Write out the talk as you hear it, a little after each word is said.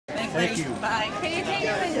Thank you. Bye. Can you take it?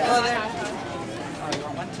 Oh, there. Oh, you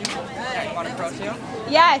want one too? Yeah, you want to crow too?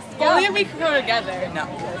 Yes. Only if we can crow together. No.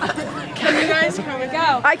 Can you guys crow with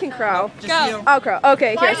Go. I can crow. Just Go. you. I'll crow.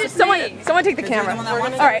 Okay, Why here. just Someone me? take the Is there camera. the one that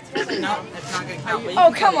wants All right. it? No, it's not going to count. But you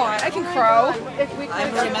Oh, can come crow on. it. I can crow.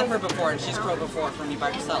 I've already met her before, and she's crowed before for me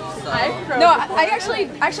by herself. So. I've crowed No, before. I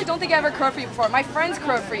actually don't think I ever crowed for you before. My friends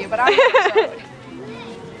crowed for you, but I never crowed.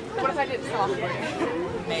 What if I did soft for you?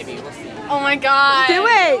 Maybe, we'll see. Oh my god. Do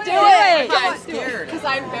it. Do I'm it. scared. Because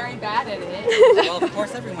I'm very bad at it. Well, of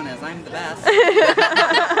course everyone is. I'm the best. You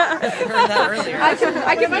heard that earlier. I can.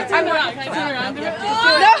 Can I turn around? Can I turn around? Do it.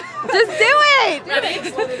 No, just do it.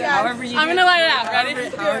 Ready? However you I'm do gonna let it out. Ready?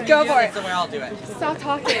 However you Go do for it. it. That's the way I'll do it. Stop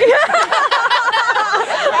talking.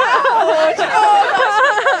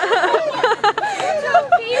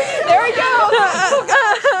 There we go.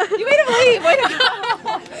 You made him leave. Way to go.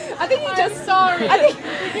 I think you just sorry.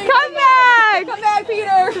 come back. Come back,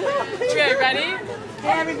 Peter. Okay, ready?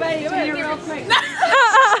 Hey everybody, do it real quick. Do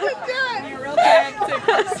it. Real quick.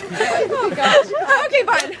 Oh gosh. Okay,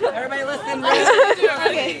 fine. Everybody listen.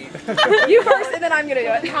 Okay. You first, and then I'm gonna do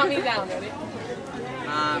it. Count me down. Ready?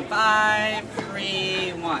 5,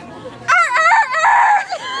 3, 1.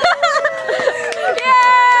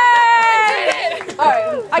 Yay! All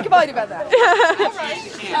right, I can probably do better than that.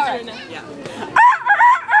 All right. Yeah.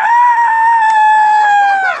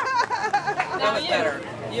 That was better.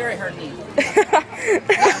 You already heard me.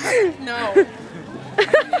 No. I'm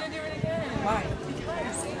gonna do it again. Why?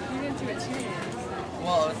 Because you didn't do it to me.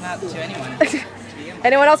 Well, it's not to anyone.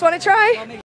 Anyone else want to try?